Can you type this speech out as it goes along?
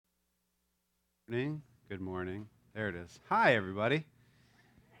morning. Good morning. There it is. Hi, everybody.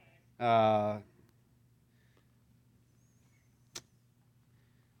 Uh,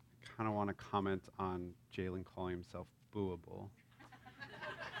 kind of want to comment on Jalen calling himself Booable,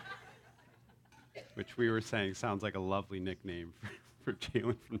 which we were saying sounds like a lovely nickname for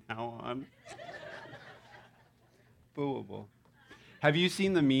Jalen from now on. Booable. Have you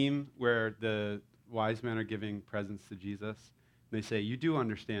seen the meme where the wise men are giving presents to Jesus? And they say, "You do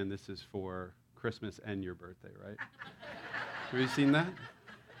understand this is for Christmas and your birthday, right?" Have you seen that?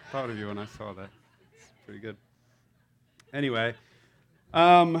 Proud of you when I saw that. It's pretty good. Anyway,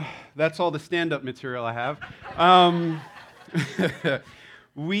 that's all the stand-up material I have.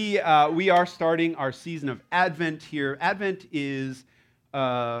 We are starting our season of Advent here. Advent is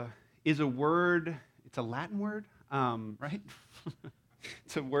a word. It's a Latin word, right?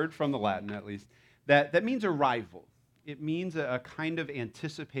 It's a word from the Latin, at least, that means arrival. It means a kind of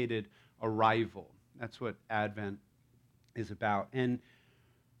anticipated arrival. That's what Advent is about. And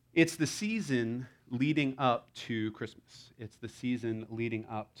it's the season leading up to Christmas. It's the season leading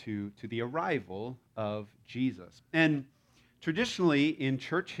up to the arrival of Jesus. And traditionally, in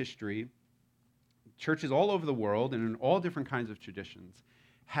church history, churches all over the world and in all different kinds of traditions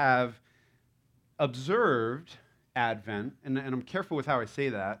have observed Advent, and I'm careful with how I say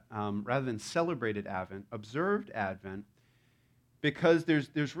that, rather than celebrated Advent, observed Advent because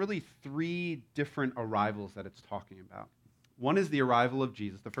there's really three different arrivals that it's talking about. One is the arrival of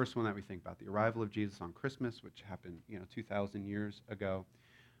Jesus, the first one that we think about, the arrival of Jesus on Christmas, which happened 2,000 years ago.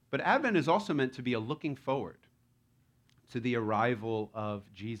 But Advent is also meant to be a looking forward to the arrival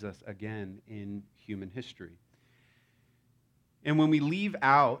of Jesus again in human history. And when we leave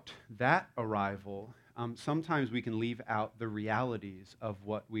out that arrival, sometimes we can leave out the realities of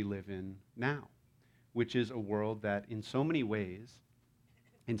what we live in now, which is a world that in so many ways,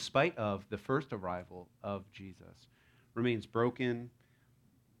 in spite of the first arrival of Jesus, remains broken,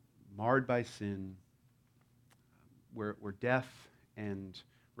 marred by sin, where death and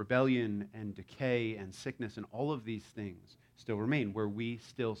rebellion and decay and sickness and all of these things still remain, where we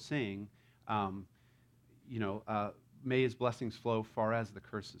still sing, may his blessings flow far as the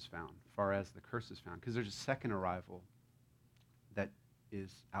curse is found, far as the curse is found, because there's a second arrival that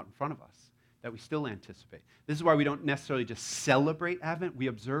is out in front of us that we still anticipate. This is why we don't necessarily just celebrate Advent, we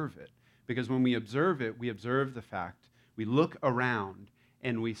observe it. Because when we observe it, we observe the fact, we look around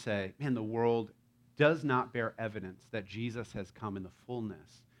and we say, man, the world does not bear evidence that Jesus has come in the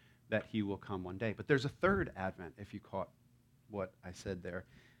fullness that he will come one day. But there's a third Advent, if you caught what I said there.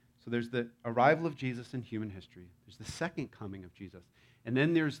 So there's the arrival of Jesus in human history. There's the second coming of Jesus. And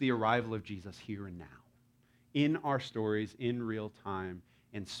then there's the arrival of Jesus here and now, in our stories, in real time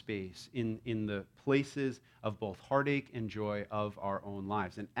and space, in the places of both heartache and joy of our own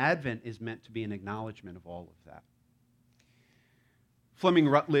lives. And Advent is meant to be an acknowledgement of all of that. Fleming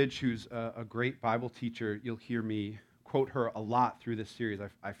Rutledge, who's a great Bible teacher, you'll hear me quote her a lot through this series.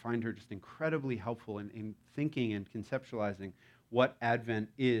 I find her just incredibly helpful in thinking and conceptualizing what Advent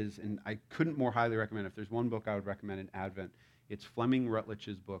is, and I couldn't more highly recommend. If there's one book I would recommend in Advent, it's Fleming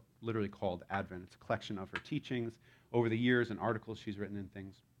Rutledge's book, literally called Advent. It's a collection of her teachings over the years and articles she's written and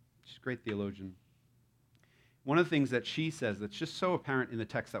things. She's a great theologian. One of the things that she says that's just so apparent in the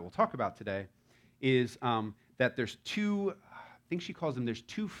text that we'll talk about today is that there's two, I think she calls them, there's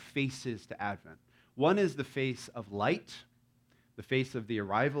two faces to Advent. One is the face of light, the face of the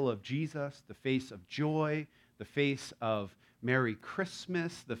arrival of Jesus, the face of joy, the face of Merry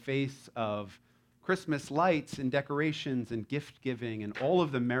Christmas, the face of Christmas lights and decorations and gift giving and all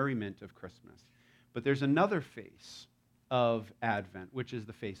of the merriment of Christmas. But there's another face of Advent, which is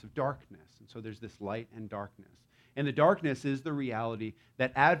the face of darkness. And so there's this light and darkness. And the darkness is the reality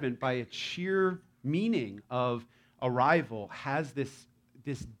that Advent, by its sheer meaning of arrival, has this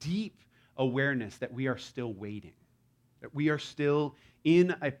deep awareness that we are still waiting, that we are still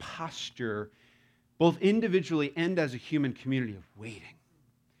in a posture, both individually and as a human community, of waiting.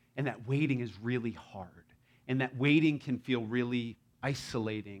 And that waiting is really hard. And that waiting can feel really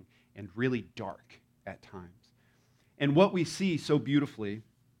isolating and really dark at times. And what we see so beautifully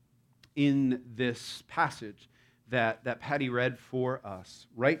in this passage that Patty read for us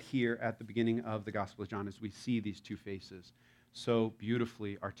right here at the beginning of the Gospel of John is we see these two faces so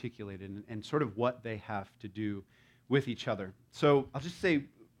beautifully articulated and sort of what they have to do with each other. So I'll just say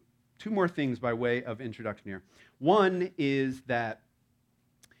two more things by way of introduction here. One is that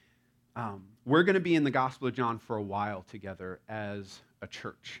we're going to be in the Gospel of John for a while together as a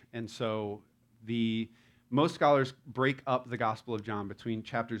church. And so the Most scholars break up the Gospel of John between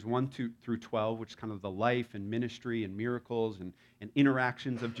chapters 1 through 12, which is kind of the life and ministry and miracles and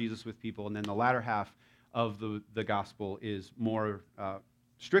interactions of Jesus with people. And then the latter half of the Gospel is more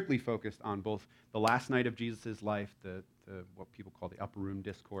strictly focused on both the last night of Jesus' life, the what people call the upper room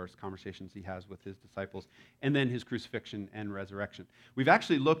discourse, conversations he has with his disciples, and then his crucifixion and resurrection. We've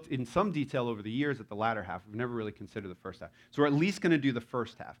actually looked in some detail over the years at the latter half. We've never really considered the first half. So we're at least going to do the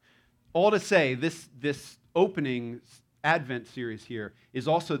first half. All to say, this opening Advent series here is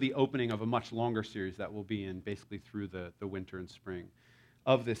also the opening of a much longer series that we'll be in basically through the winter and spring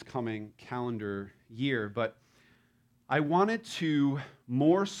of this coming calendar year. But I wanted to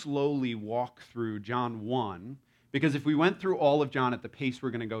more slowly walk through John 1, because if we went through all of John at the pace we're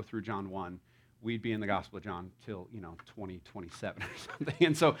going to go through John 1, we'd be in the Gospel of John till, 2027 or something.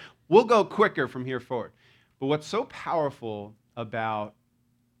 And so we'll go quicker from here forward. But what's so powerful about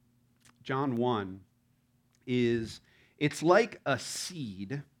John 1 is it's like a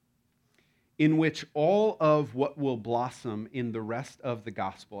seed in which all of what will blossom in the rest of the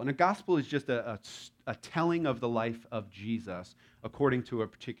gospel. And a gospel is just a telling of the life of Jesus according to a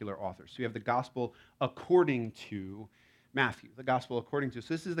particular author. So you have the gospel according to Matthew, the gospel according to.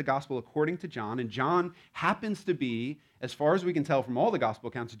 So this is the gospel according to John, and John happens to be, as far as we can tell from all the gospel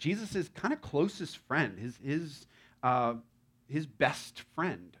accounts, Jesus' kind of closest friend, his best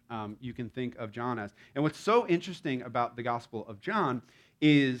friend, you can think of John as. And what's so interesting about the Gospel of John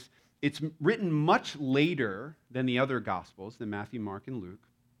is it's written much later than the other Gospels, than Matthew, Mark, and Luke,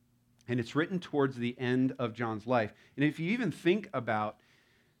 and it's written towards the end of John's life. And if you even think about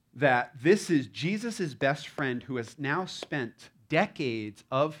that, this is Jesus' best friend who has now spent decades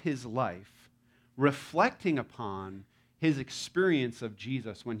of his life reflecting upon his experience of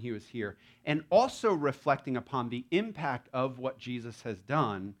Jesus when he was here, and also reflecting upon the impact of what Jesus has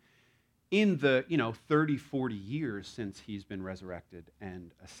done in the 30, 40 years since he's been resurrected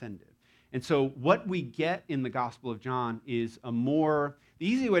and ascended. And so what we get in the Gospel of John is the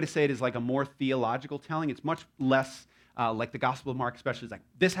easy way to say it is like a more theological telling. It's much less like the Gospel of Mark especially is like,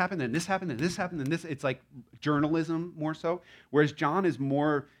 this happened, and this happened, and this happened, and this. It's like journalism more so, whereas John is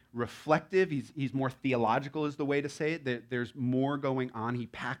more reflective. He's more theological is the way to say it. There's more going on. He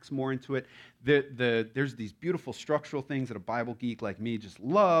packs more into it. There's these beautiful structural things that a Bible geek like me just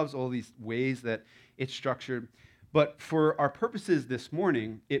loves, all these ways that it's structured. But for our purposes this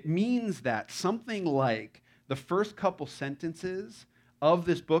morning, it means that something like the first couple sentences of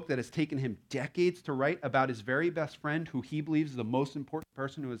this book that has taken him decades to write about his very best friend, who he believes is the most important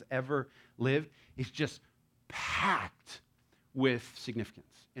person who has ever lived, is just packed with significance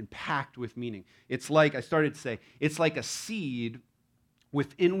and packed with meaning. It's like, I started to say, it's like a seed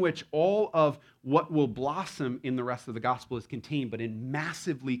within which all of what will blossom in the rest of the gospel is contained, but in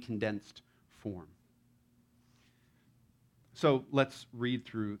massively condensed form. So let's read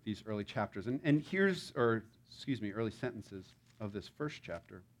through these early chapters. And early sentences of this first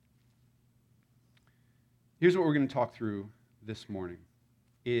chapter. Here's what we're going to talk through this morning,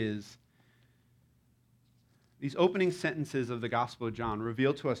 is these opening sentences of the Gospel of John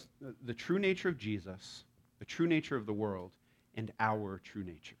reveal to us the true nature of Jesus, the true nature of the world, and our true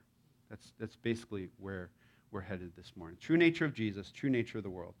nature. That's basically where we're headed this morning. True nature of Jesus, true nature of the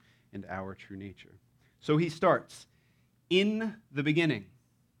world, and our true nature. So he starts, in the beginning.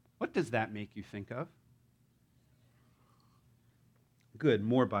 What does that make you think of? Good,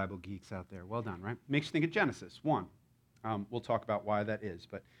 more Bible geeks out there. Well done, right? Makes you think of Genesis 1. We'll talk about why that is,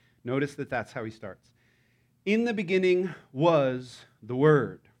 but notice that that's how he starts. In the beginning was the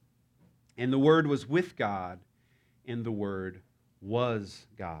Word, and the Word was with God, and the Word was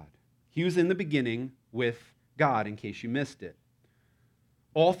God. He was in the beginning with God, in case you missed it.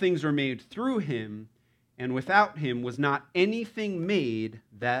 All things were made through him, and without him was not anything made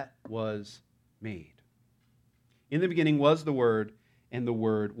that was made. In the beginning was the Word, and the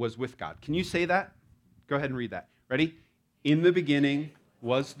Word was with God. Can you say that? Go ahead and read that. Ready? In the beginning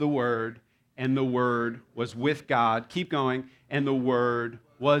was the Word, and the Word was with God. Keep going. And the Word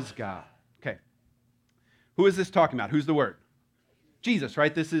was God. Okay. Who is this talking about? Who's the Word? Jesus,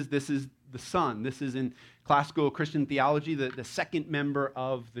 right? This is the Son. This is in classical Christian theology, the second member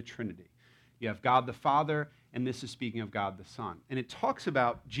of the Trinity. You have God the Father, and this is speaking of God the Son. And it talks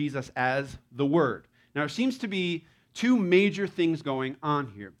about Jesus as the Word. Now, there seems to be two major things going on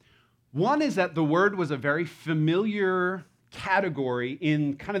here. One is that the Word was a very familiar category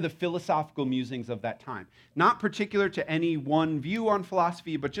in kind of the philosophical musings of that time. Not particular to any one view on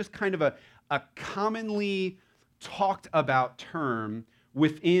philosophy, but just kind of a commonly talked about term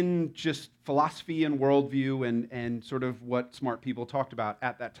within just philosophy and worldview and sort of what smart people talked about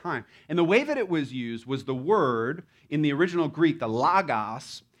at that time. And the way that it was used was the word in the original Greek, the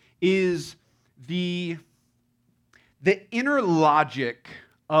logos, is the inner logic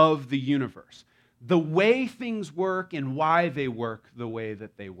of the universe, the way things work and why they work the way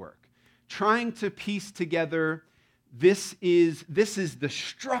that they work. Trying to piece together, this is the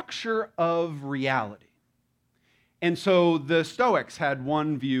structure of reality. And so the Stoics had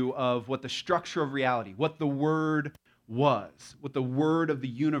one view of what the structure of reality, what the word was, what the word of the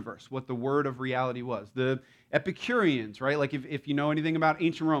universe, what the word of reality was. The Epicureans, right? Like if you know anything about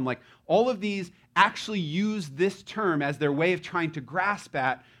ancient Rome, like all of these actually use this term as their way of trying to grasp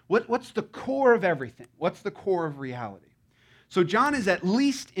at what's the core of everything? What's the core of reality? So John is at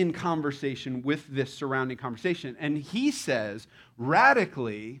least in conversation with this surrounding conversation, and he says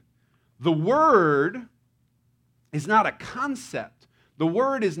radically, the word is not a concept. The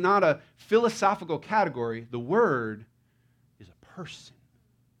word is not a philosophical category. The word is a person.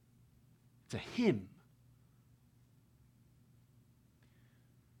 It's a him.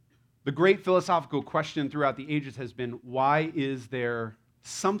 The great philosophical question throughout the ages has been, why is there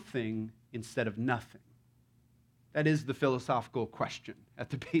something instead of nothing? That is the philosophical question at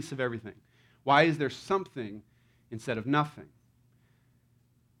the base of everything. Why is there something instead of nothing?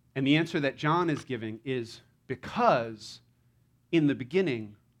 And the answer that John is giving is because in the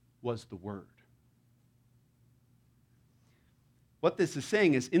beginning was the Word. What this is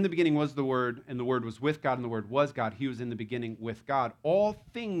saying is, in the beginning was the Word, and the Word was with God, and the Word was God. He was in the beginning with God. All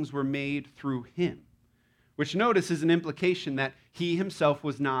things were made through him, which notice is an implication that he himself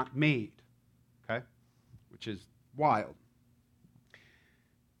was not made, okay? Which is wild.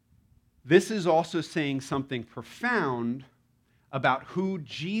 This is also saying something profound about who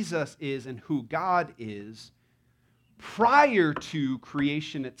Jesus is and who God is prior to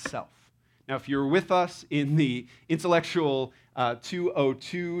creation itself. Now, if you're with us in the intellectual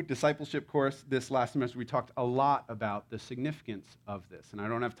 202 discipleship course this last semester, we talked a lot about the significance of this. And I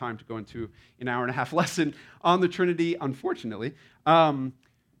don't have time to go into an hour and a half lesson on the Trinity, unfortunately. But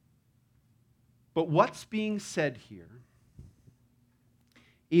what's being said here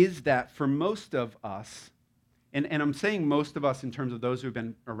is that for most of us, and I'm saying most of us in terms of those who have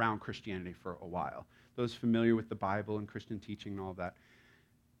been around Christianity for a while, those familiar with the Bible and Christian teaching and all of that,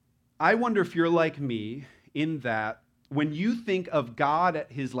 I wonder if you're like me in that when you think of God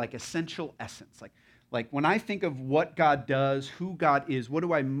at his like essential essence, like when I think of what God does, who God is, what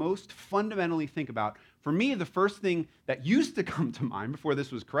do I most fundamentally think about? For me, the first thing that used to come to mind before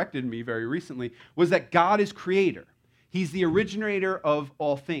this was corrected in me very recently was that God is creator. He's the originator of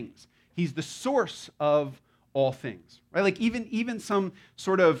all things. He's the source of all things, right? Like even some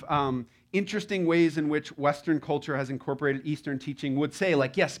sort of interesting ways in which Western culture has incorporated Eastern teaching would say,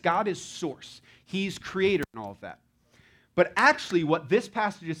 like, yes, God is source. He's creator and all of that. But actually, what this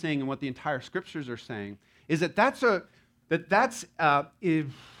passage is saying and what the entire scriptures are saying is that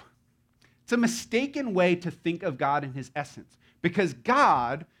it's a mistaken way to think of God in his essence, because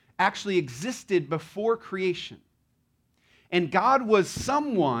God actually existed before creation. And God was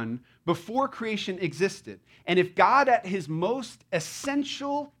someone before creation existed. And if God at his most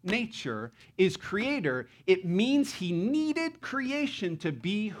essential nature is creator, it means he needed creation to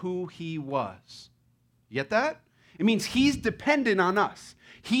be who he was. You get that? It means he's dependent on us.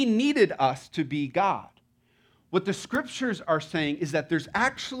 He needed us to be God. What the scriptures are saying is that there's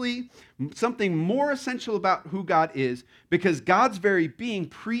actually something more essential about who God is, because God's very being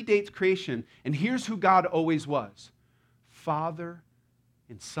predates creation. And here's who God always was: Father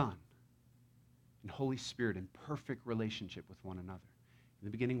and Son and Holy Spirit in perfect relationship with one another. In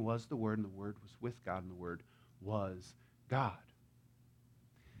the beginning was the Word, and the Word was with God, and the Word was God.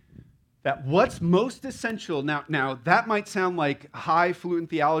 That what's most essential, now that might sound like highfalutin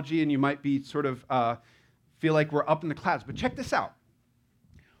theology, and you might be sort of feel like we're up in the clouds, but check this out.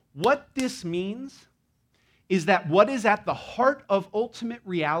 What this means is that what is at the heart of ultimate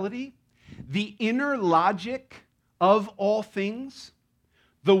reality, the inner logic of all things,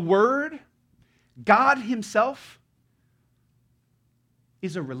 the Word, God himself,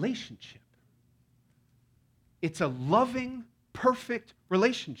 is a relationship. It's a loving, perfect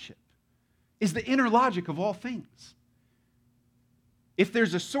relationship. Is the inner logic of all things. If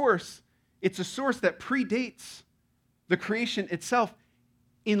there's a source, it's a source that predates the creation itself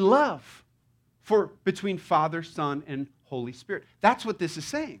in love between Father, Son, and Holy Spirit. That's what this is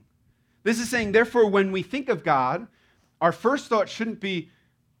saying. This is saying, therefore, when we think of God, our first thought shouldn't be,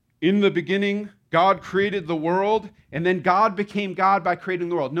 in the beginning, God created the world, and then God became God by creating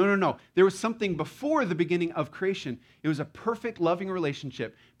the world. No, no, no. There was something before the beginning of creation. It was a perfect, loving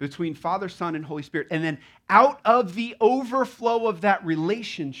relationship between Father, Son, and Holy Spirit. And then out of the overflow of that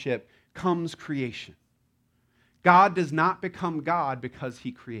relationship comes creation. God does not become God because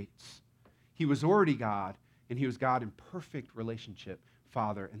he creates. He was already God, and he was God in perfect relationship,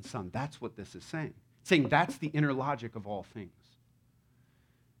 Father and Son. That's what this is saying. It's saying that's the inner logic of all things.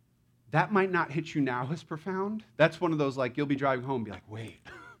 That might not hit you now as profound. That's one of those, like, you'll be driving home and be like, wait,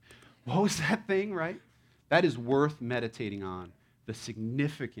 what was that thing, right? That is worth meditating on, the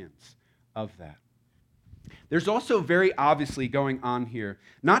significance of that. There's also very obviously going on here,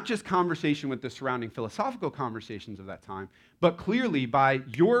 not just conversation with the surrounding philosophical conversations of that time, but clearly by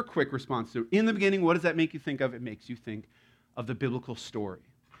your quick response to, in the beginning, what does that make you think of? It makes you think of the biblical story.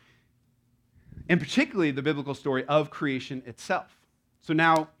 And particularly the biblical story of creation itself. So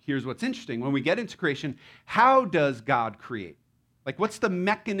now, here's what's interesting. When we get into creation, how does God create? Like, what's the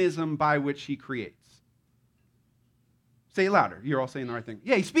mechanism by which he creates? Say it louder. You're all saying the right thing.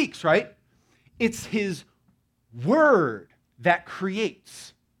 Yeah, he speaks, right? It's his word that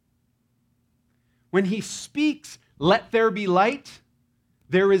creates. When he speaks, let there be light,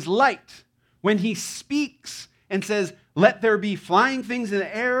 there is light. When he speaks and says, let there be flying things in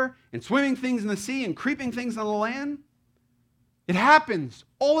the air and swimming things in the sea and creeping things on the land, it happens.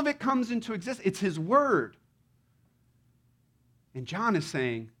 All of it comes into existence. It's his word. And John is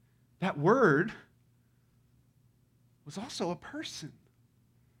saying that word was also a person.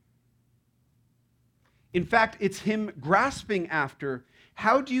 In fact, it's him grasping after,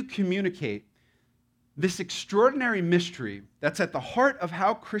 how do you communicate this extraordinary mystery that's at the heart of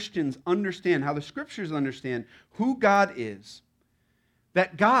how Christians understand, how the scriptures understand who God is,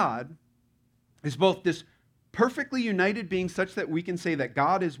 that God is both this perfectly united being such that we can say that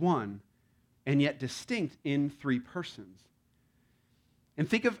God is one, and yet distinct in three persons. And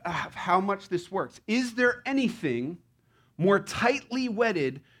think of how much this works. Is there anything more tightly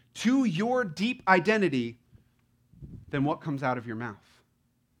wedded to your deep identity than what comes out of your mouth?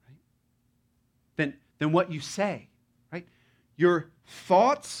 Right? Than what you say, right? Your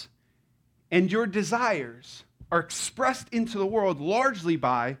thoughts and your desires are expressed into the world largely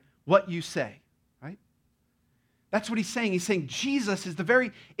by what you say. That's what he's saying. He's saying Jesus is the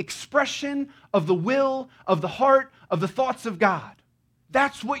very expression of the will, of the heart, of the thoughts of God.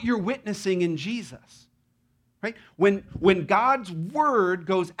 That's what you're witnessing in Jesus. Right? When God's word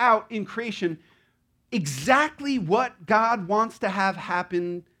goes out in creation, exactly what God wants to have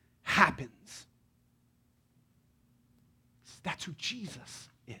happen happens. That's who Jesus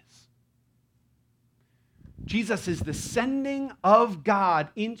is. Jesus is the sending of God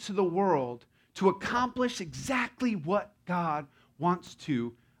into the world to accomplish exactly what God wants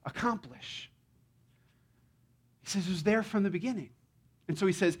to accomplish. He says it was there from the beginning. And so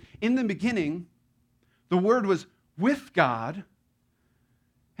he says, in the beginning, the Word was with God,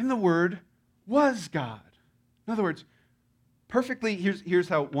 and the Word was God. In other words, perfectly, here's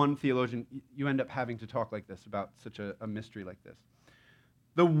how one theologian, you end up having to talk like this about such a mystery like this.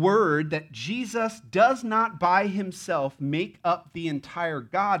 The Word that Jesus does not by himself make up the entire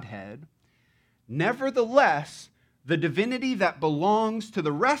Godhead, nevertheless, the divinity that belongs to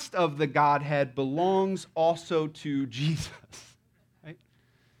the rest of the Godhead belongs also to Jesus. Right?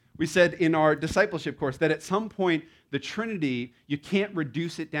 We said in our discipleship course that at some point, the Trinity, you can't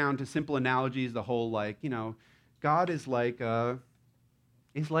reduce it down to simple analogies, the whole God is like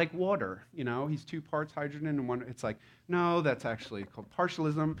water, he's two parts hydrogen and one, it's like, no, that's actually called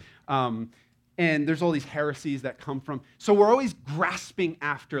partialism. And there's all these heresies that come from. So we're always grasping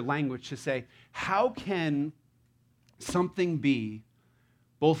after language to say, how can something be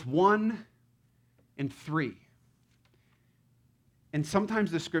both one and three? And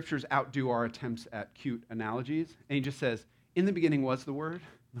sometimes the scriptures outdo our attempts at cute analogies. And he just says, in the beginning was the Word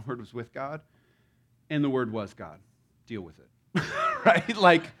was with God, and the Word was God. Deal with it.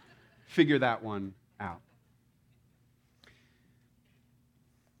 Right? Figure that one out.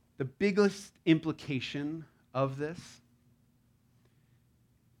 The biggest implication of this,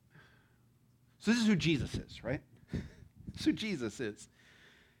 so this is who Jesus is, right? This is who Jesus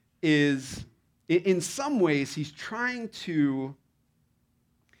is in some ways, he's trying to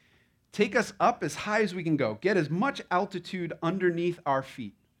take us up as high as we can go, get as much altitude underneath our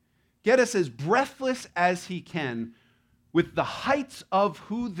feet, get us as breathless as he can with the heights of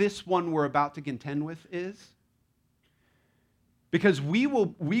who this one we're about to contend with is. Because we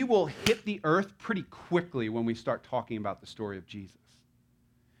will hit the earth pretty quickly when we start talking about the story of Jesus.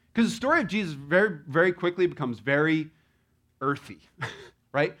 Because the story of Jesus very, very quickly becomes very earthy,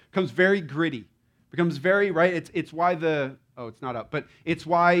 right? Becomes very gritty. Becomes very, right? It's why it's not up, but it's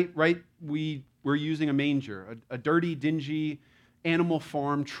why, right, we're using a manger. A dirty, dingy animal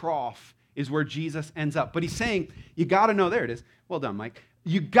farm trough is where Jesus ends up. But he's saying, you got to know, there it is. Well done, Mike.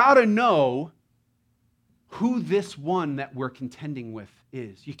 You got to know who this one that we're contending with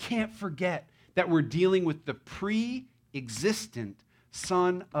is. You can't forget that we're dealing with the pre-existent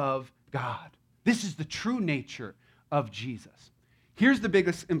Son of God. This is the true nature of Jesus. Here's the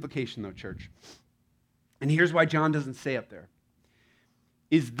biggest implication, though, church. And here's why John doesn't say up there.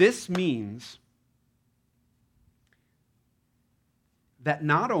 This means that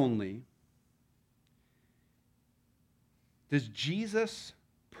not only does Jesus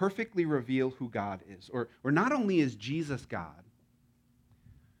perfectly reveal who God is, or not only is Jesus God,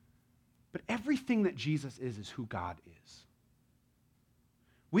 but everything that Jesus is who God is.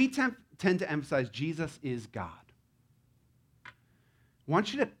 We tend to emphasize Jesus is God. I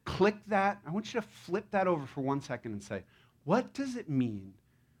want you to click that. I want you to flip that over for 1 second and say, what does it mean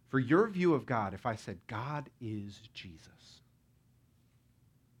for your view of God if I said God is Jesus?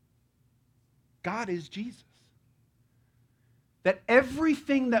 God is Jesus. That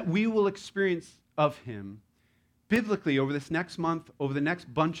everything that we will experience of him biblically over this next month, over the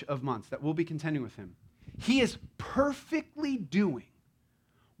next bunch of months that we'll be contending with him, he is perfectly doing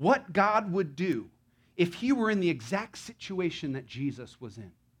what God would do if he were in the exact situation that Jesus was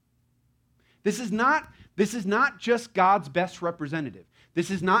in. This is not just God's best representative.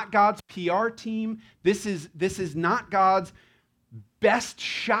 This is not God's PR team. This is not God's best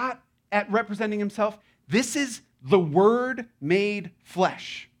shot at representing himself. This is the Word made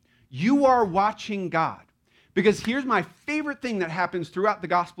flesh. You are watching God. Because here's my favorite thing that happens throughout the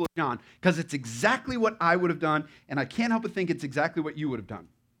Gospel of John, because it's exactly what I would have done, and I can't help but think it's exactly what you would have done.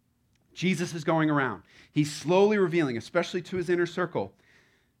 Jesus is going around. He's slowly revealing, especially to his inner circle,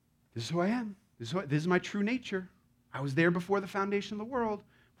 this is who I am. This is my true nature. I was there before the foundation of the world.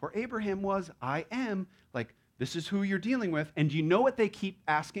 Before Abraham was, I am. Like, this is who you're dealing with. And do you know what they keep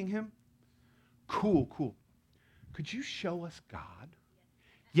asking him? Cool. Could you show us God?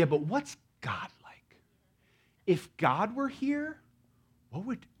 Yeah, but what's God like? If God were here, what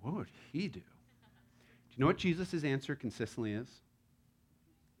would he do? Do you know what Jesus' answer consistently is?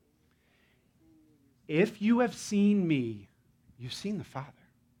 If you have seen me, you've seen the Father.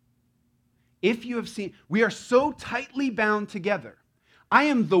 If you have seen, we are so tightly bound together. I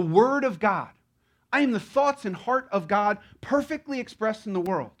am the Word of God. I am the thoughts and heart of God perfectly expressed in the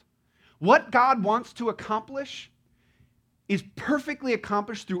world. What God wants to accomplish is perfectly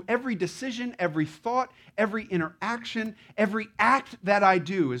accomplished through every decision, every thought, every interaction, every act that I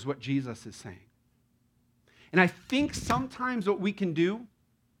do, is what Jesus is saying. And I think sometimes what we can do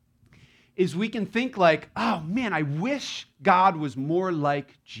is we can think like, oh man, I wish God was more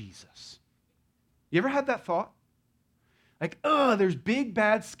like Jesus. You ever had that thought? Like, oh, there's big,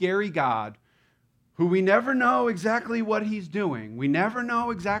 bad, scary God who we never know exactly what he's doing. We never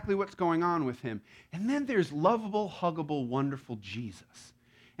know exactly what's going on with him. And then there's lovable, huggable, wonderful Jesus.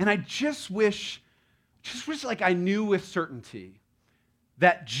 And I just wish like I knew with certainty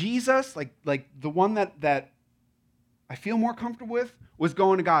that Jesus, like the one that I feel more comfortable with, was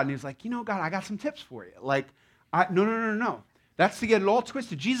going to God. And he was like, God, I got some tips for you. Like, no. That's to get it all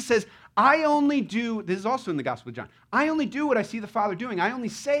twisted. Jesus says, I only do, this is also in the Gospel of John, I only do what I see the Father doing. I only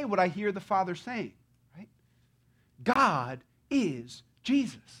say what I hear the Father saying. Right? God is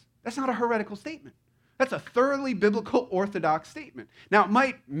Jesus. That's not a heretical statement. That's a thoroughly biblical, orthodox statement. Now, it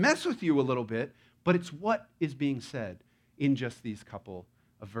might mess with you a little bit, but it's what is being said in just these couple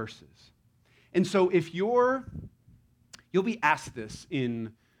of verses. And so if you'll be asked this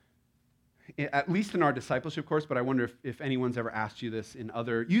at least in our discipleship course, but I wonder if anyone's ever asked you this in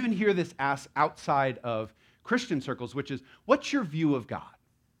other, you even hear this asked outside of Christian circles, which is, what's your view of God?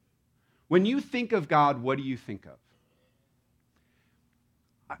 When you think of God, what do you think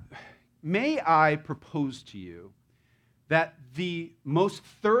of? May I propose to you that the most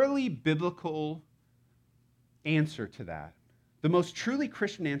thoroughly biblical answer to that, the most truly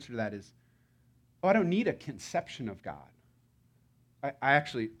Christian answer to that is, I don't need a conception of God. I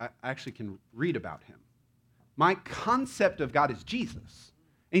actually can read about him. My concept of God is Jesus.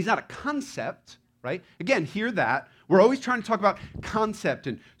 And he's not a concept, right? Again, hear that. We're always trying to talk about concept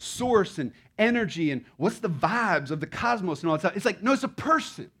and source and energy and what's the vibes of the cosmos and all that stuff. It's like, no, it's a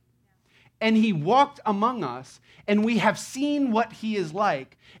person. And he walked among us, and we have seen what he is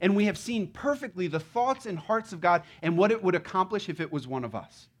like, and we have seen perfectly the thoughts and hearts of God and what it would accomplish if it was one of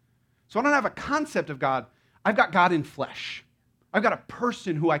us. So I don't have a concept of God. I've got God in flesh. I've got a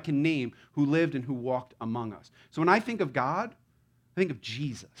person who I can name who lived and who walked among us. So when I think of God, I think of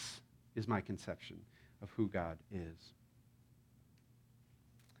Jesus. is my conception of who God is.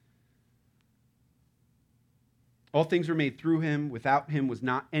 All things were made through him. Without him was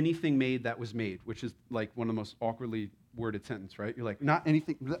not anything made that was made, which is like one of the most awkwardly worded sentence, right? You're like, not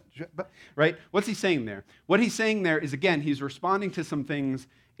anything, right? What's he saying there? What he's saying there is, again, he's responding to some things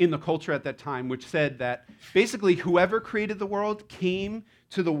in the culture at that time, which said that basically whoever created the world came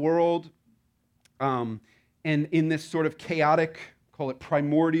to the world and in this sort of chaotic, call it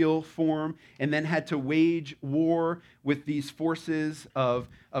primordial form, and then had to wage war with these forces of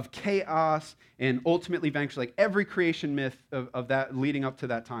chaos and ultimately vanquish, like every creation myth of that leading up to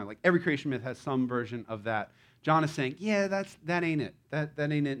that time. Like every creation myth has some version of that. John is saying, yeah, that ain't it. That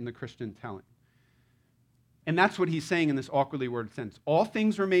ain't it in the Christian telling. And that's what he's saying in this awkwardly worded sentence. All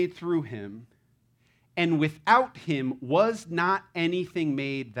things were made through him, and without him was not anything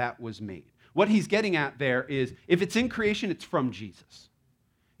made that was made. What he's getting at there is, if it's in creation, it's from Jesus.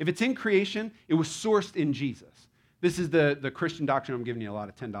 If it's in creation, it was sourced in Jesus. This is the Christian doctrine. I'm giving you a lot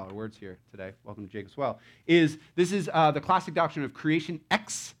of $10 words here today. Welcome to Jacob's Well. This is the classic doctrine of creation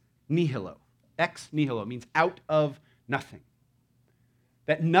ex nihilo. Ex nihilo means out of nothing.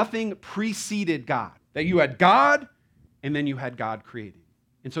 That nothing preceded God. That you had God, and then you had God creating.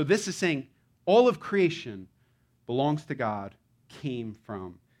 And so this is saying all of creation belongs to God, came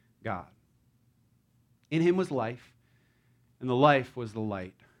from God. In him was life, and the life was the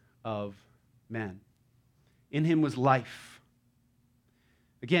light of men. In him was life.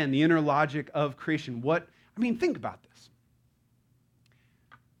 Again, the inner logic of creation. Think about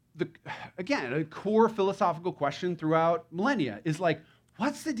this. Again, a core philosophical question throughout millennia is like,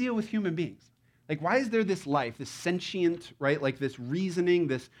 what's the deal with human beings? Like, why is there this life, this sentient, right? Like this reasoning,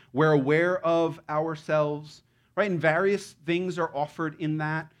 we're aware of ourselves, right? And various things are offered in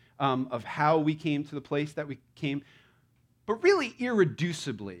that. Of how we came to the place that we came. But really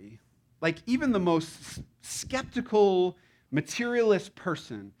irreducibly, like even the most skeptical, materialist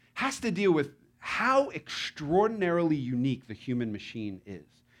person has to deal with how extraordinarily unique the human machine is,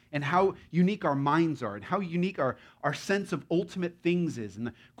 and how unique our minds are, and how unique our sense of ultimate things is, and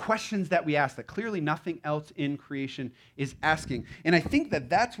the questions that we ask that clearly nothing else in creation is asking. And I think that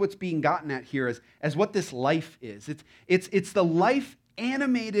that's what's being gotten at here as what this life is. It's the life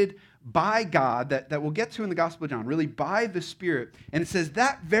animated by God that we'll get to in the Gospel of John, really by the Spirit. And it says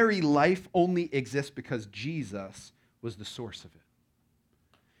that very life only exists because Jesus was the source of it.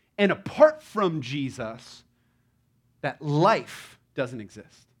 And apart from Jesus, that life doesn't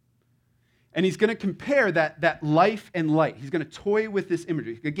exist. And he's going to compare that life and light. He's going to toy with this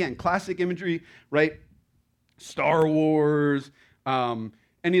imagery. Again, classic imagery, right? Star Wars,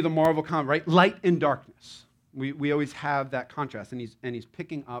 any of the Marvel comics, right? Light and darkness. We always have that contrast, and he's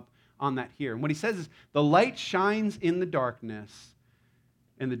picking up on that here. And what he says is, the light shines in the darkness,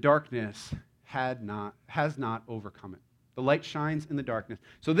 and the darkness has not overcome it. The light shines in the darkness.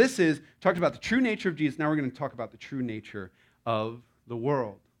 So this is, talked about the true nature of Jesus. Now we're going to talk about the true nature of the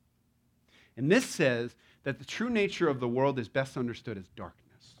world. And this says that the true nature of the world is best understood as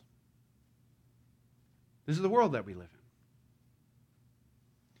darkness. This is the world that we live in.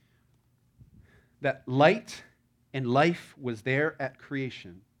 That light and life was there at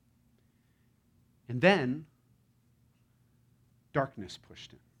creation. And then darkness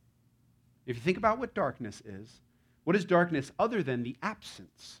pushed in. If you think about what darkness is, what is darkness other than the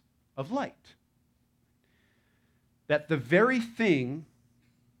absence of light? That the very thing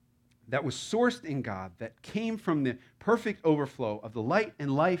that was sourced in God, that came from the perfect overflow of the light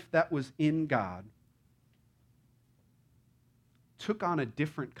and life that was in God, took on a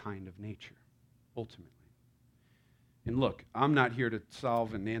different kind of nature, ultimately. And look, I'm not here to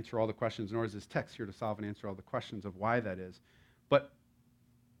solve and answer all the questions, nor is this text here to solve and answer all the questions of why that is. But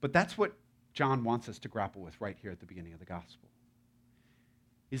that's what John wants us to grapple with right here at the beginning of the gospel.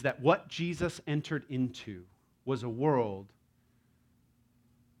 Is that what Jesus entered into was a world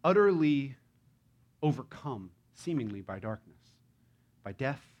utterly overcome, seemingly, by darkness, by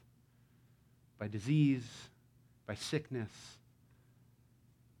death, by disease, by sickness,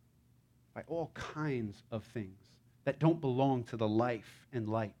 by all kinds of things that don't belong to the life and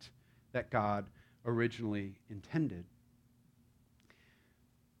light that God originally intended.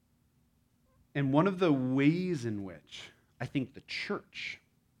 And one of the ways in which I think the church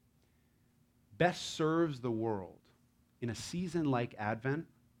best serves the world in a season like Advent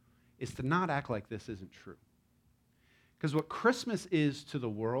is to not act like this isn't true. Because what Christmas is to the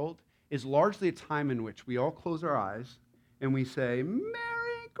world is largely a time in which we all close our eyes and we say,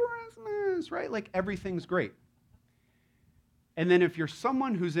 Merry Christmas, right? Like everything's great. And then if you're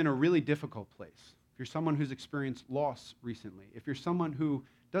someone who's in a really difficult place, if you're someone who's experienced loss recently, if you're someone who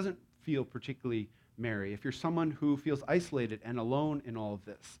doesn't feel particularly merry, if you're someone who feels isolated and alone in all of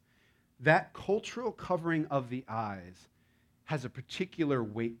this, that cultural covering of the eyes has a particular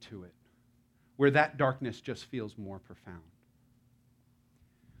weight to it, where that darkness just feels more profound.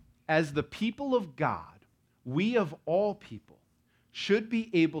 As the people of God, we of all people should be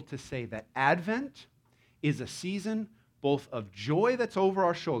able to say that Advent is a season both of joy that's over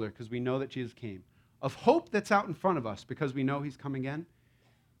our shoulder because we know that Jesus came, of hope that's out in front of us because we know he's coming again,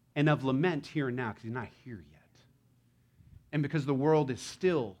 and of lament here and now because he's not here yet. And because the world is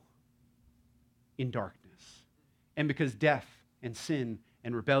still in darkness. And because death and sin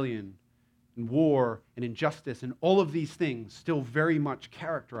and rebellion and war and injustice and all of these things still very much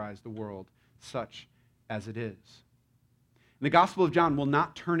characterize the world such as it is. And the Gospel of John will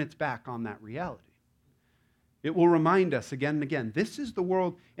not turn its back on that reality. It will remind us again and again, this is the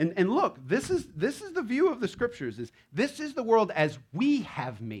world, and look, this is the view of the Scriptures, is this is the world as we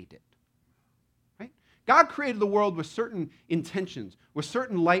have made it. Right? God created the world with certain intentions, with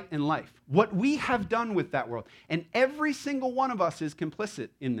certain light and life. What we have done with that world, and every single one of us is complicit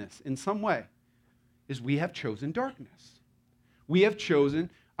in this in some way, is we have chosen darkness. We have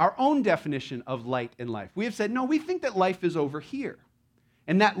chosen our own definition of light and life. We have said, no, we think that life is over here.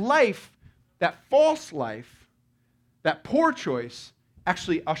 And that life, that false life, that poor choice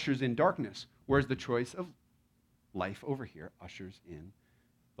actually ushers in darkness, whereas the choice of life over here ushers in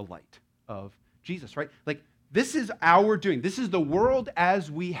the light of Jesus, right? Like, this is our doing. This is the world as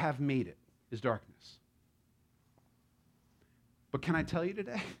we have made it, is darkness. But can I tell you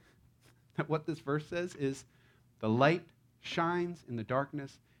today that what this verse says is the light shines in the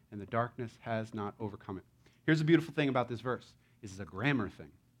darkness, and the darkness has not overcome it. Here's the beautiful thing about this verse. This is a grammar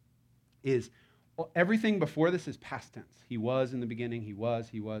thing. Everything before this is past tense. He was in the beginning, he was.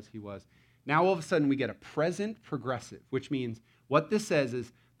 Now all of a sudden we get a present progressive, which means what this says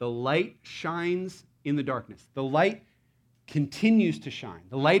is the light shines in the darkness. The light continues to shine.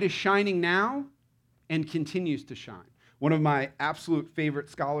 The light is shining now and continues to shine. One of my absolute favorite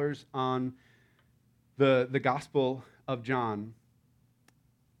scholars on the Gospel of John,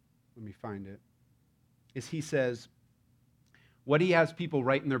 let me find it, is he says, what he has people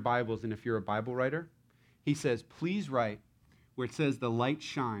write in their Bibles, and if you're a Bible writer, he says, please write where it says the light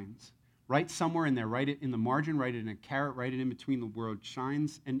shines. Write somewhere in there, write it in the margin, write it in a caret, write it in between the word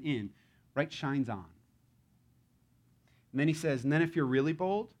shines and in. Write shines on. And then he says, and then if you're really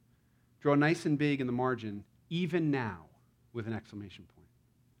bold, draw nice and big in the margin, even now, with an exclamation point.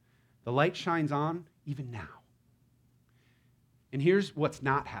 The light shines on even now. And here's what's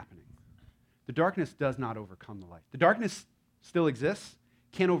not happening. The darkness does not overcome the light. The darkness still exists,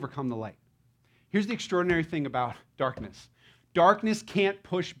 can't overcome the light. Here's the extraordinary thing about darkness. Darkness can't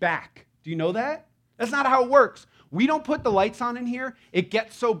push back. Do you know that? That's not how it works. We don't put the lights on in here, it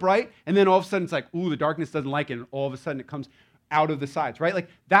gets so bright, and then all of a sudden it's like, ooh, the darkness doesn't like it, and all of a sudden it comes out of the sides, right? Like,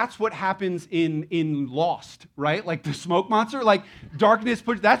 that's what happens in Lost, right? Like the smoke monster, like darkness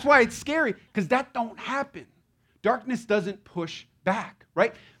push, that's why it's scary, because that don't happen. Darkness doesn't push back,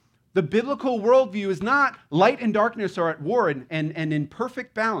 right? The biblical worldview is not light and darkness are at war and in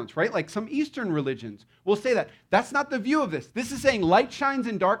perfect balance, right? Like some Eastern religions will say that. That's not the view of this. This is saying light shines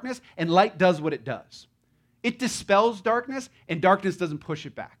in darkness and light does what it does. It dispels darkness and darkness doesn't push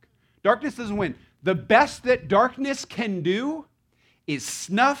it back. Darkness doesn't win. The best that darkness can do is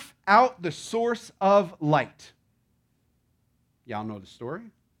snuff out the source of light. Y'all know the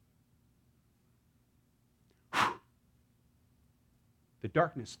story? The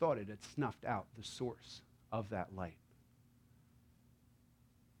darkness thought it had snuffed out the source of that light.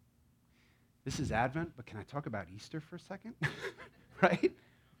 This is Advent, but can I talk about Easter for a second? Right?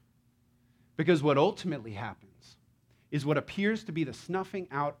 Because what ultimately happens is what appears to be the snuffing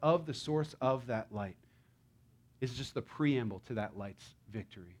out of the source of that light is just the preamble to that light's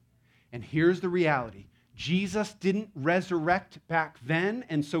victory. And here's the reality. Jesus didn't resurrect back then,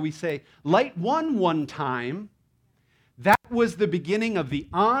 and so we say, light won one time. That was the beginning of the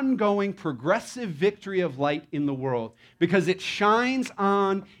ongoing progressive victory of light in the world because it shines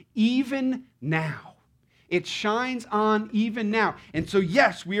on even now. It shines on even now. And so,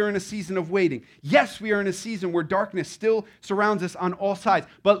 yes, we are in a season of waiting. Yes, we are in a season where darkness still surrounds us on all sides.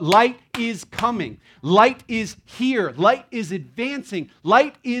 But light is coming. Light is here. Light is advancing.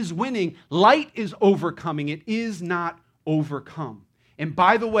 Light is winning. Light is overcoming. It is not overcome. And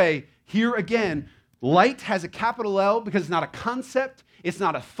by the way, here again, light has a capital L because it's not a concept, it's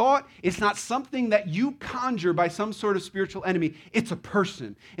not a thought, it's not something that you conjure by some sort of spiritual enemy. It's a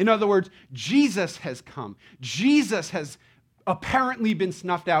person. In other words, Jesus has come. Jesus has apparently been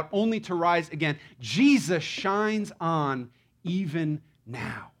snuffed out only to rise again. Jesus shines on even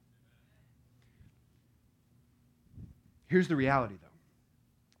now. Here's the reality, though.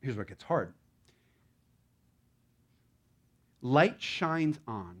 Here's where it gets hard. Light shines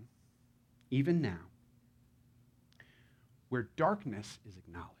on, even now, where darkness is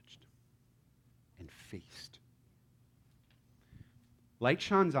acknowledged and faced. Light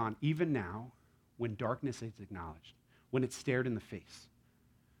shines on, even now, when darkness is acknowledged, when it's stared in the face.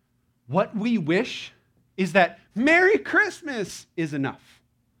 What we wish is that Merry Christmas is enough.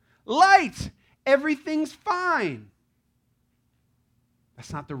 Light, everything's fine.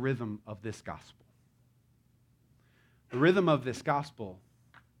 That's not the rhythm of this gospel. The rhythm of this gospel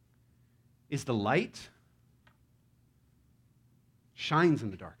is the light shines in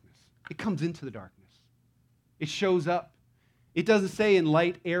the darkness. It comes into the darkness. It shows up. It doesn't say in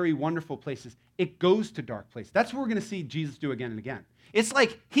light, airy, wonderful places. It goes to dark places. That's what we're going to see Jesus do again and again. It's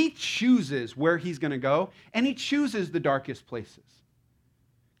like he chooses where he's going to go, and he chooses the darkest places.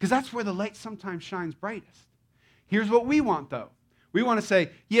 Because that's where the light sometimes shines brightest. Here's what we want, though. We want to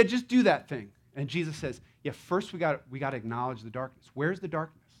say, yeah, just do that thing. And Jesus says, yeah, first we got to acknowledge the darkness. Where's the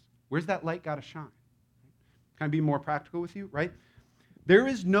darkness? Where's that light got to shine? Can I be more practical with you, right? There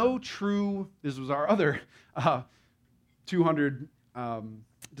is no true, this was our other 200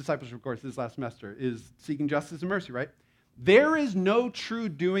 discipleship course this last semester, is Seeking Justice and Mercy, right? There is no true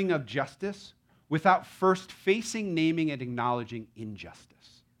doing of justice without first facing, naming, and acknowledging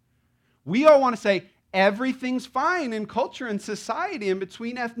injustice. We all want to say, everything's fine in culture and society and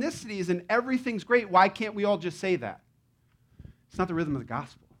between ethnicities and everything's great. Why can't we all just say that? It's not the rhythm of the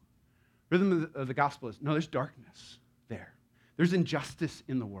gospel. The rhythm of the gospel is, no, there's darkness there. There's injustice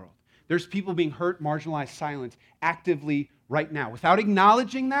in the world. There's people being hurt, marginalized, silenced actively right now. Without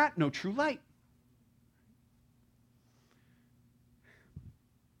acknowledging that, no true light.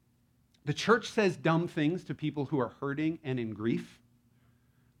 The church says dumb things to people who are hurting and in grief.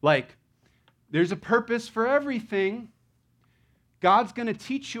 Like, there's a purpose for everything. God's going to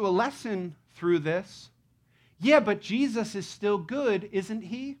teach you a lesson through this. Yeah, but Jesus is still good, isn't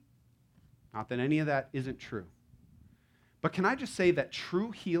he? Not that any of that isn't true. But can I just say that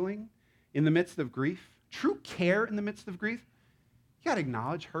true healing in the midst of grief, true care in the midst of grief, you got to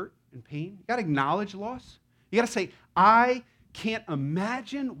acknowledge hurt and pain. You got to acknowledge loss. You got to say, I can't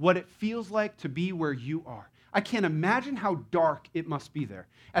imagine what it feels like to be where you are. I can't imagine how dark it must be there.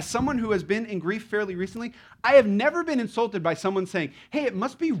 As someone who has been in grief fairly recently, I have never been insulted by someone saying, hey, it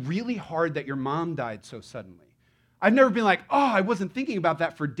must be really hard that your mom died so suddenly. I've never been like, oh, I wasn't thinking about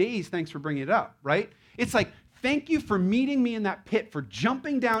that for days. Thanks for bringing it up, right? It's like, thank you for meeting me in that pit, for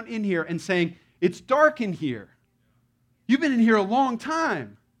jumping down in here and saying, it's dark in here. You've been in here a long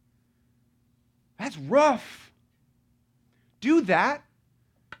time. That's rough. Do that,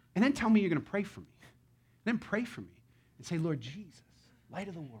 and then tell me you're going to pray for me. Then pray for me and say, Lord Jesus, light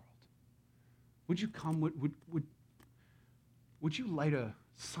of the world, would you come, would you light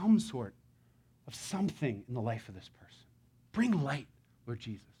some sort of something in the life of this person? Bring light, Lord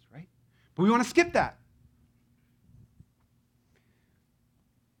Jesus, right? But we want to skip that.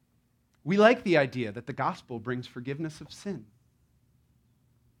 We like the idea that the gospel brings forgiveness of sin.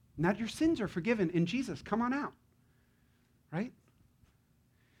 And that your sins are forgiven in Jesus. Come on out, right?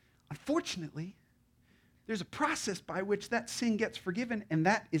 Unfortunately, there's a process by which that sin gets forgiven, and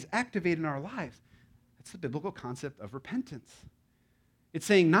that is activated in our lives. That's the biblical concept of repentance. It's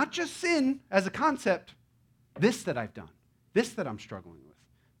saying not just sin as a concept, this that I've done, this that I'm struggling with,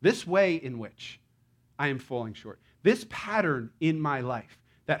 this way in which I am falling short, this pattern in my life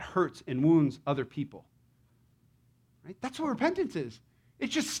that hurts and wounds other people. Right? That's what repentance is.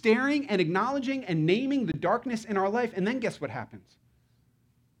 It's just staring and acknowledging and naming the darkness in our life, and then guess what happens?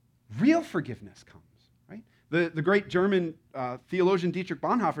 Real forgiveness comes. The great German theologian Dietrich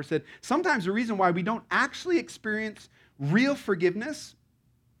Bonhoeffer said, sometimes the reason why we don't actually experience real forgiveness,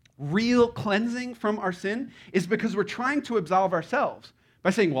 real cleansing from our sin, is because we're trying to absolve ourselves by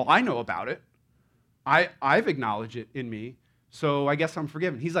saying, well, I know about it. I've acknowledged it in me, so I guess I'm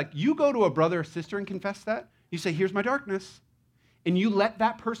forgiven. He's like, you go to a brother or sister and confess that. You say, here's my darkness. And you let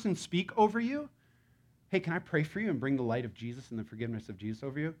that person speak over you. Hey, can I pray for you and bring the light of Jesus and the forgiveness of Jesus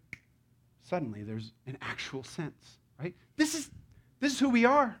over you? Suddenly there's an actual sense, right? This is who we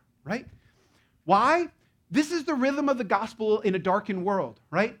are, right? Why? This is the rhythm of the gospel in a darkened world,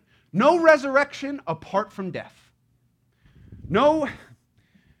 right? No resurrection apart from death. No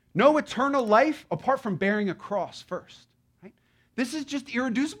eternal life apart from bearing a cross first, right? This is just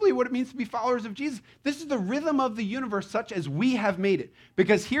irreducibly what it means to be followers of Jesus. This is the rhythm of the universe such as we have made it.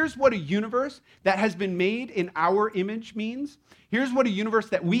 Because here's what a universe that has been made in our image means. Here's what a universe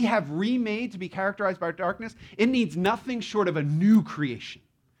that we have remade to be characterized by darkness. It needs nothing short of a new creation.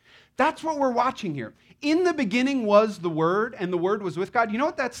 That's what we're watching here. In the beginning was the Word, and the Word was with God. You know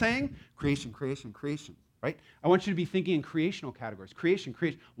what that's saying? Creation, creation, creation, right? I want you to be thinking in creational categories. Creation,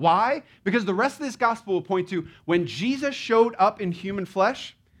 creation. Why? Because the rest of this gospel will point to when Jesus showed up in human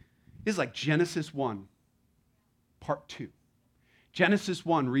flesh, it's like Genesis 1, part 2. Genesis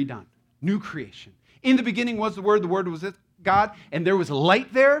 1, redone. New creation. In the beginning was the Word was with God, and there was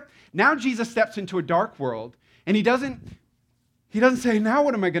light there. Now Jesus steps into a dark world, and he doesn't say, now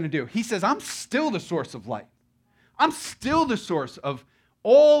what am I going to do? He says, I'm still the source of light. I'm still the source of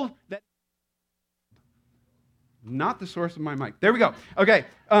all that. Not the source of my mic. There we go. Okay.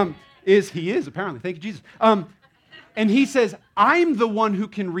 He is, apparently. Thank you, Jesus. And he says, I'm the one who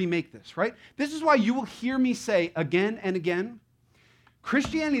can remake this, right? This is why you will hear me say again and again,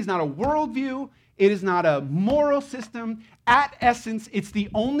 Christianity is not a worldview. It is not a moral system. At essence, it's the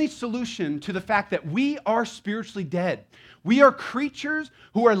only solution to the fact that we are spiritually dead. We are creatures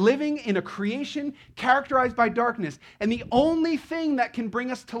who are living in a creation characterized by darkness. And the only thing that can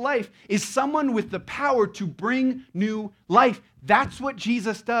bring us to life is someone with the power to bring new life. That's what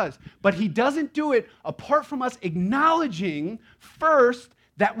Jesus does. But he doesn't do it apart from us acknowledging first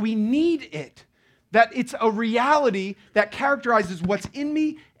that we need it. That it's a reality that characterizes what's in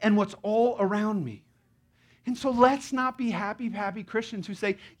me and what's all around me. And so let's not be happy Christians who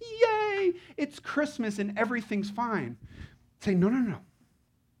say, yay, it's Christmas and everything's fine. Say, no.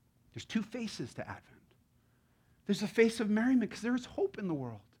 There's two faces to Advent. There's a face of merriment because there is hope in the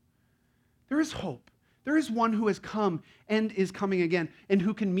world. There is hope. There is one who has come and is coming again and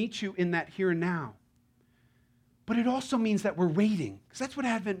who can meet you in that here and now. But it also means that we're waiting, because that's what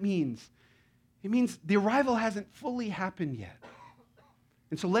Advent means. It means the arrival hasn't fully happened yet.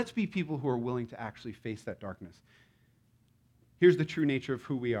 And so let's be people who are willing to actually face that darkness. Here's the true nature of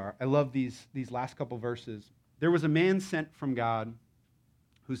who we are. I love these last couple verses. There was a man sent from God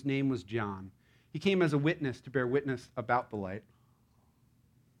whose name was John. He came as a witness to bear witness about the light,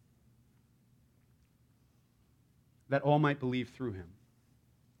 that all might believe through him.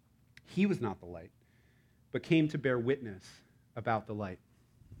 He was not the light, but came to bear witness about the light.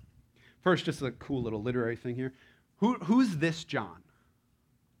 First, just a cool little literary thing here. Who's this John?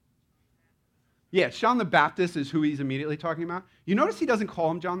 Yeah, John the Baptist is who he's immediately talking about. You notice he doesn't call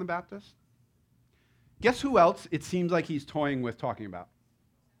him John the Baptist? Guess who else it seems like he's toying with talking about?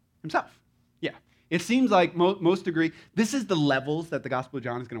 Himself. Yeah. It seems like most agree. This is the levels that the Gospel of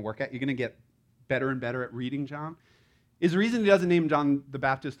John is going to work at. You're going to get better and better at reading John. Is the reason he doesn't name John the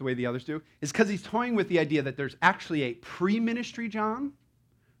Baptist the way the others do is because he's toying with the idea that there's actually a pre-ministry John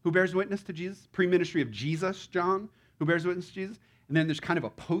who bears witness to Jesus, pre-ministry of Jesus John who bears witness to Jesus, and then there's kind of a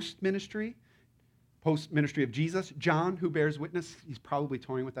post-ministry of Jesus John who bears witness. He's probably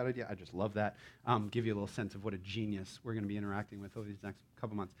toying with that idea. I just love that. Give you a little sense of what a genius we're going to be interacting with over these next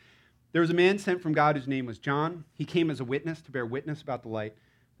couple months. There was a man sent from God whose name was John. He came as a witness to bear witness about the light,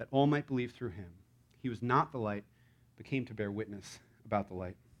 that all might believe through him. He was not the light, but came to bear witness about the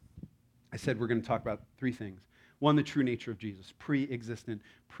light. I said we're going to talk about three things. One, the true nature of Jesus, pre-existent,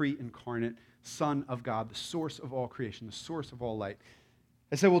 pre-incarnate, Son of God, the source of all creation, the source of all light.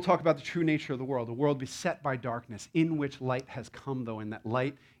 I said we'll talk about the true nature of the world, a world beset by darkness, in which light has come, though, and that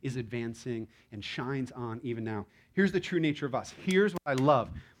light is advancing and shines on even now. Here's the true nature of us. Here's what I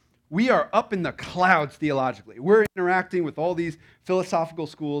love. We are up in the clouds theologically. We're interacting with all these philosophical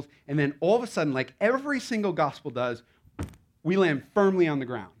schools, and then all of a sudden, like every single gospel does, we land firmly on the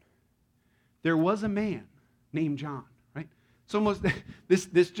ground. There was a man named John, right? It's almost,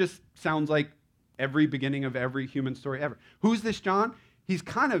 this just sounds like every beginning of every human story ever. Who's this John? He's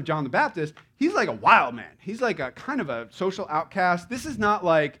kind of John the Baptist. He's like a wild man. He's like a kind of a social outcast. This is not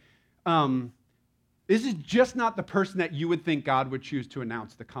like, this is just not the person that you would think God would choose to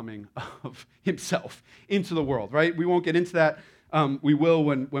announce the coming of himself into the world, right? We won't get into that. We will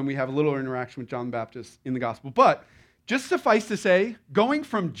when we have a little interaction with John the Baptist in the gospel. But just suffice to say, going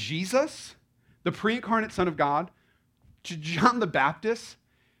from Jesus, the pre-incarnate Son of God, to John the Baptist,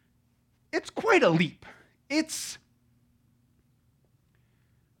 it's quite a leap.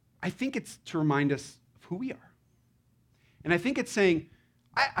 I think it's to remind us of who we are. And I think it's saying,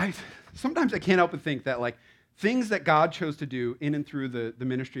 sometimes I can't help but think that like things that God chose to do in and through the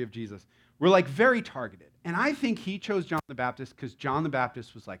ministry of Jesus were like very targeted. And I think he chose John the Baptist because John the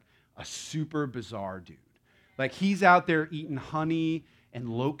Baptist was like a super bizarre dude. Like he's out there eating honey and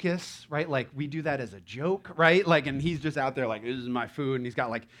locusts, right? Like we do that as a joke, right? Like, and he's just out there like, this is my food. And he's got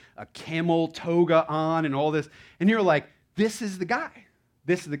like a camel toga on and all this. And you're like, this is the guy.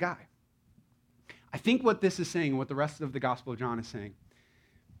 This is the guy. I think what this is saying, what the rest of the Gospel of John is saying,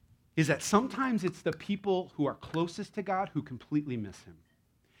 is that sometimes it's the people who are closest to God who completely miss him.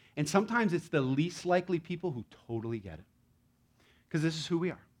 And sometimes it's the least likely people who totally get it. Because this is who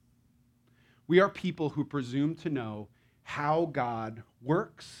we are. We are people who presume to know how God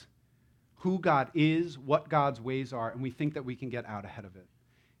works, who God is, what God's ways are, and we think that we can get out ahead of it.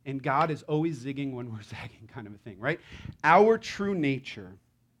 And God is always zigging when we're zagging, kind of a thing, right? Our true nature,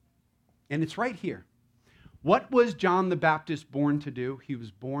 and it's right here. What was John the Baptist born to do? He was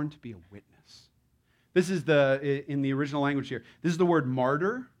born to be a witness. This is in the original language here, this is the word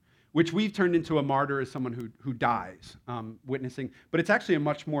martyr, which we've turned into a martyr as someone who dies witnessing. But it's actually a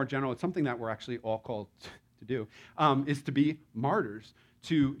much more general, it's something that we're actually all called to do, is to be martyrs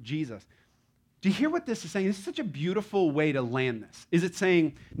to Jesus. Do you hear what this is saying? This is such a beautiful way to land this. Is it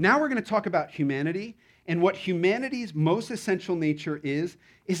saying, now we're going to talk about humanity, and what humanity's most essential nature is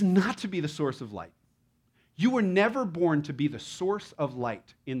not to be the source of light. You were never born to be the source of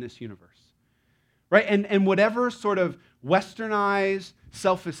light in this universe. Right? And whatever sort of westernized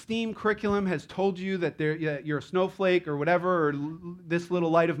self-esteem curriculum has told you that you're a snowflake or whatever, or this little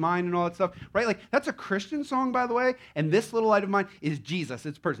light of mine and all that stuff, right? Like, that's a Christian song, by the way, and this little light of mine is Jesus,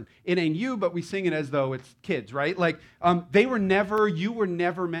 it's person. It ain't you, but we sing it as though it's kids, right? Like, you were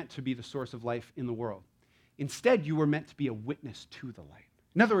never meant to be the source of life in the world. Instead, you were meant to be a witness to the light.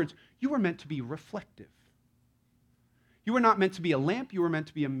 In other words, you were meant to be reflective. You were not meant to be a lamp, you were meant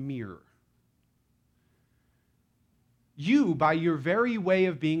to be a mirror. You, by your very way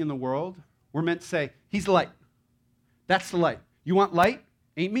of being in the world, were meant to say, he's the light. That's the light. You want light?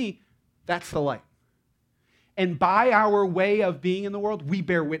 Ain't me. That's the light. And by our way of being in the world, we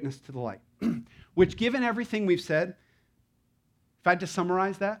bear witness to the light. Which, given everything we've said, if I had to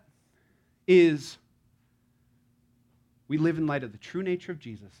summarize that, is we live in light of the true nature of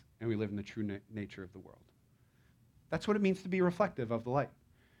Jesus, and we live in the true nature of the world. That's what it means to be reflective of the light.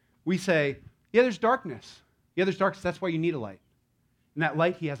 We say, yeah, there's darkness. Yeah, there's darkness. That's why you need a light. And that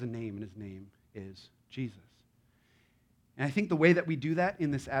light, he has a name, and his name is Jesus. And I think the way that we do that in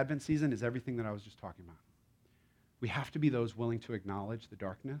this Advent season is everything that I was just talking about. We have to be those willing to acknowledge the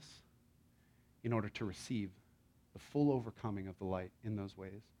darkness in order to receive the full overcoming of the light in those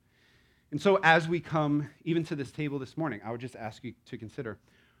ways. And so as we come even to this table this morning, I would just ask you to consider,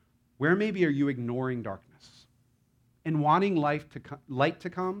 where maybe are you ignoring darkness and wanting light to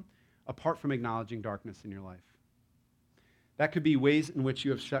come apart from acknowledging darkness in your life? That could be ways in which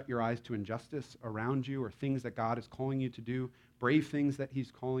you have shut your eyes to injustice around you, or things that God is calling you to do, brave things that he's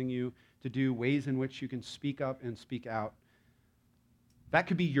calling you to do, ways in which you can speak up and speak out. That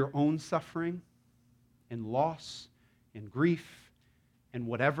could be your own suffering and loss and grief and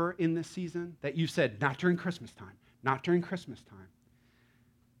whatever in this season that you said, not during Christmas time, not during Christmas time.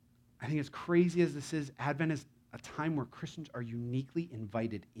 I think as crazy as this is, Advent is a time where Christians are uniquely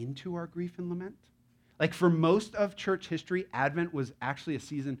invited into our grief and lament. Like, for most of church history, Advent was actually a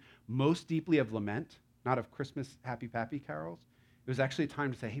season most deeply of lament, not of Christmas happy pappy carols. It was actually a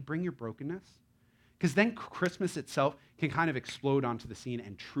time to say, hey, bring your brokenness. Because then Christmas itself can kind of explode onto the scene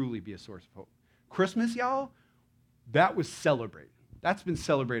and truly be a source of hope. Christmas, y'all, that was celebrated. That's been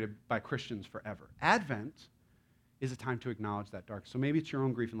celebrated by Christians forever. Advent is a time to acknowledge that dark. So maybe it's your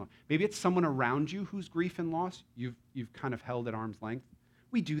own grief and loss. Maybe it's someone around you whose grief and loss you've kind of held at arm's length.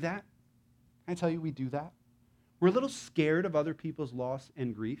 We do that. Can I tell you, we do that? We're a little scared of other people's loss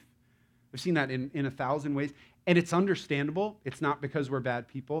and grief. We've seen that in 1,000 ways. And it's understandable. It's not because we're bad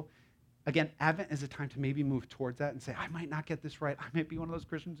people. Again, Advent is a time to maybe move towards that and say, I might not get this right. I might be one of those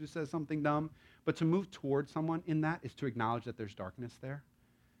Christians who says something dumb. But to move towards someone in that is to acknowledge that there's darkness there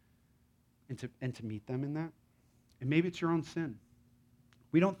and to meet them in that. And maybe it's your own sin.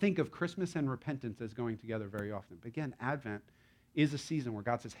 We don't think of Christmas and repentance as going together very often. But again, Advent is a season where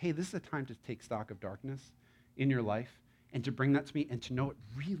God says, hey, this is a time to take stock of darkness in your life and to bring that to me and to know it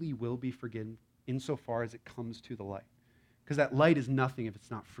really will be forgiven insofar as it comes to the light. Because that light is nothing if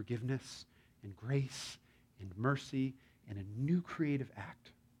it's not forgiveness and grace and mercy and a new creative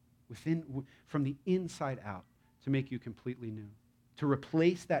act from the inside out to make you completely new, to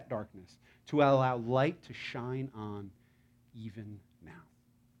replace that darkness, to allow light to shine on even now.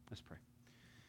 Let's pray.